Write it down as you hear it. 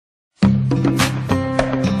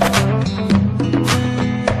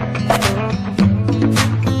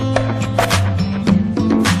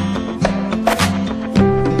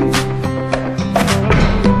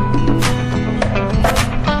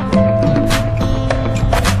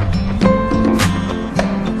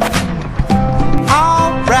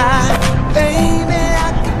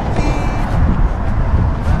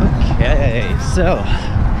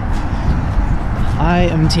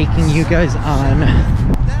taking you guys on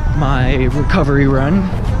my recovery run.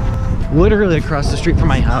 Literally across the street from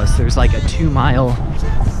my house, there's like a 2-mile,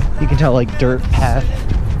 you can tell, like dirt path.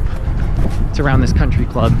 It's around this country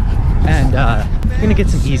club, and I'm gonna get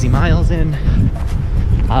some easy miles in.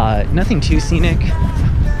 Nothing too scenic,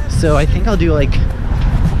 so I think I'll do like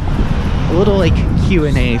a little like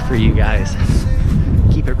Q&A for you guys.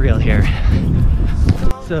 Keep it real here.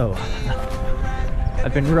 So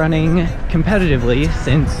I've been running competitively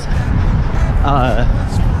since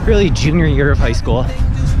really junior year of high school.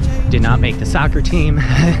 Did not make the soccer team.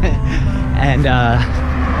 And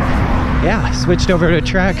yeah, switched over to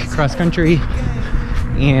track, cross country,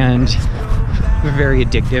 and a very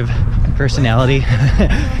addictive personality.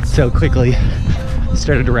 So quickly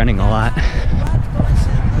started running a lot.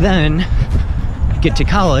 Then get to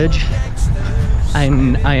college,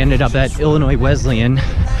 and I ended up at Illinois Wesleyan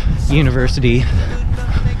University.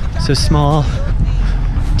 So small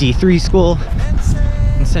D3 school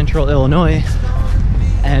in central Illinois.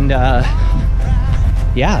 And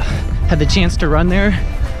yeah, had the chance to run there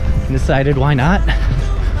and decided why not.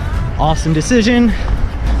 Awesome decision.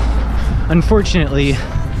 Unfortunately,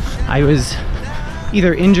 I was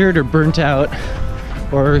either injured or burnt out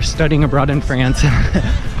or studying abroad in France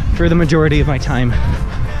for the majority of my time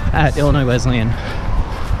at Illinois Wesleyan.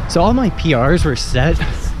 So all my PRs were set,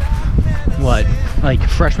 what, like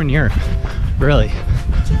freshman year, really.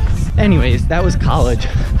 Anyways, that was college.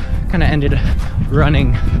 Kind of ended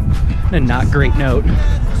running on a not great note.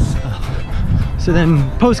 So then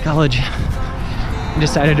post-college, I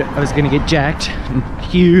decided I was gonna get jacked and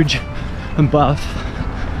huge and buff,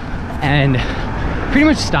 and pretty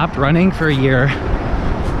much stopped running for a year.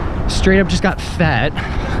 Straight up just got fat.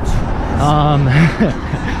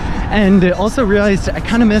 And also realized I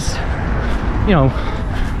kind of missed, you know,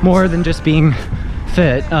 more than just being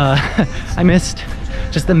fit. I missed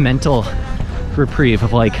just the mental reprieve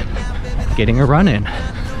of like getting a run in.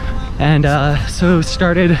 And so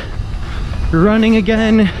started running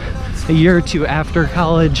again a year or two after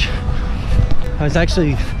college. I was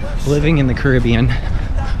actually living in the Caribbean,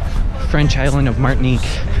 French island of Martinique,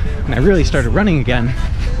 and I really started running again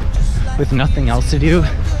with nothing else to do.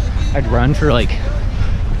 I'd run for like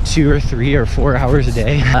 2 or 3 or 4 hours a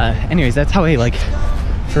day. Anyways, that's how I like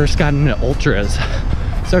first got into ultras.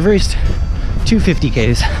 So I've raced 2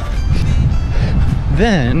 50Ks.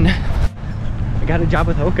 Then I got a job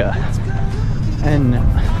with Hoka, and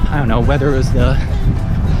I don't know whether it was the,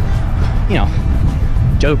 you know,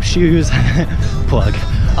 dope shoes plug,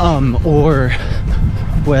 or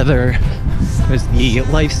whether it was the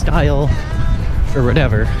lifestyle or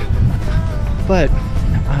whatever, but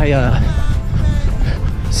I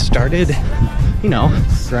started, you know,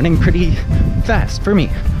 running pretty fast for me,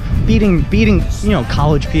 beating you know,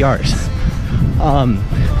 college PRs.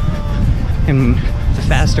 And the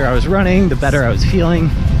faster I was running, the better I was feeling.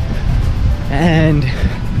 And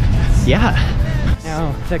yeah,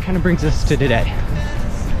 now that kind of brings us to today.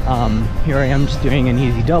 Here I am just doing an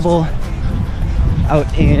easy double out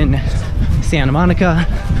in Santa Monica,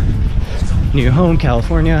 new home,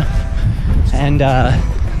 California. And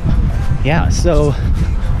yeah, so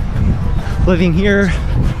living here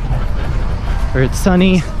where it's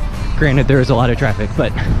sunny, granted there is a lot of traffic,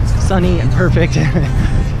 but sunny and perfect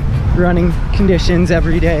running conditions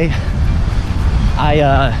every day.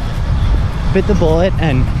 I bit the bullet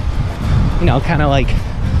and, you know, kind of like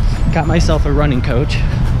got myself a running coach,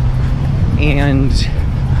 and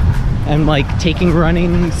I'm like taking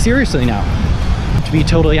running seriously now. To be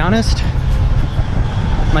totally honest,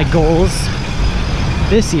 my goals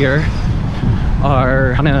this year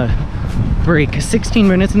are gonna break 16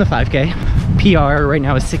 minutes in the 5K. PR right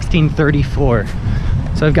now is 16:34.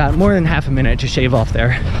 So I've got more than half a minute to shave off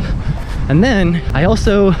there. And then I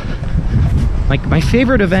also, like, my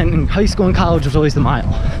favorite event in high school and college was always the mile.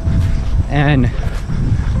 And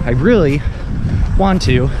I really want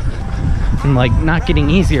to, and like not getting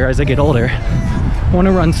easier as I get older, I want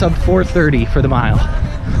to run sub 4:30 for the mile.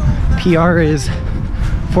 PR is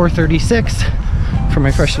 4:36 for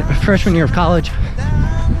my freshman year of college.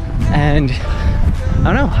 And I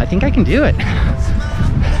don't know, I think I can do it.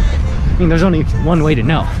 I mean, there's only one way to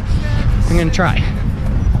know. I'm gonna try.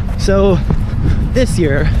 So this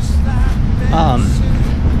year,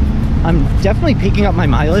 I'm definitely picking up my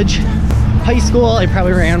mileage. High school, I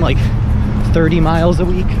probably ran like 30 miles a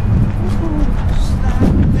week.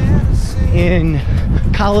 In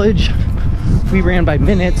college, we ran by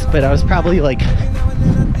minutes, but I was probably like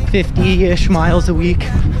 50-ish miles a week.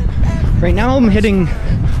 Right now I'm hitting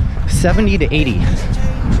 70 to 80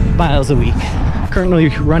 miles a week. Currently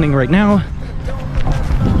running right now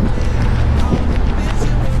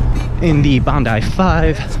in the Bondi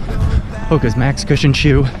 5 Hoka's Max Cushion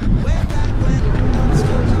shoe.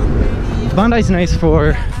 Bondi's nice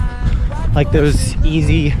for like those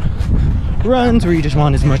easy runs where you just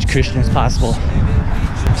want as much cushion as possible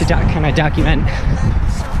to kind of document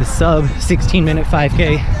the sub 16-minute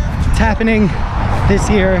 5K. It's happening this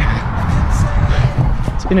year.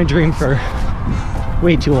 It's been a dream for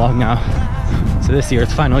way too long now. So this year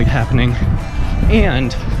it's finally happening.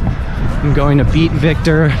 And I'm going to beat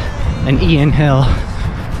Victor and Ian Hill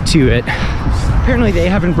to it. Apparently they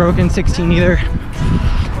haven't broken 16 either.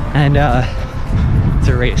 And it's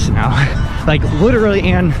a race now. Like literally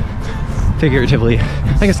and figuratively.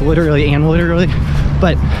 I guess literally and literally.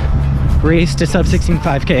 But race to sub 16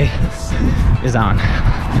 5K is on.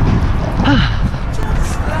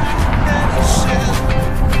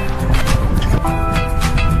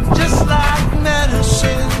 Just like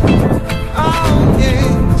medicine, oh,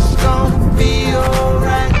 it's gonna be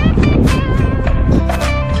alright.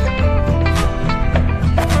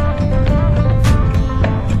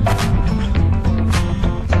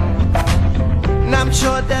 And I'm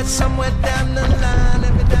sure that somewhere down the line,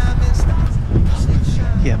 every time it's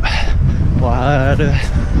Yep. A lot of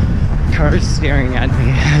cars staring at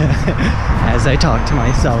me as I talk to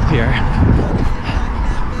myself here.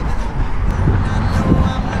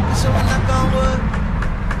 so I'm not gonna work.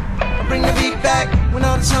 I'll bring the beat back when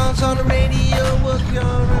all the songs on the radio work. You're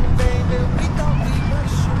running, baby. We don't need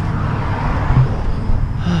much.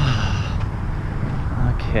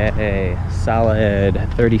 Okay, solid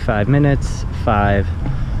 35 minutes, 5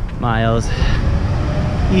 miles.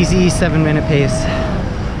 Easy 7-minute pace.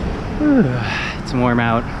 Whew, it's warm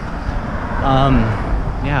out.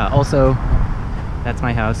 Yeah, also, that's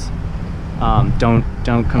my house. Don't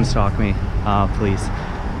come stalk me, please.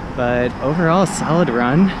 But overall, solid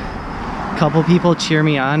run. Couple people cheer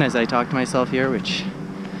me on as I talk to myself here, which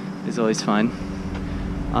is always fun.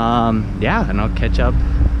 Yeah, and I'll catch up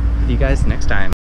with you guys next time.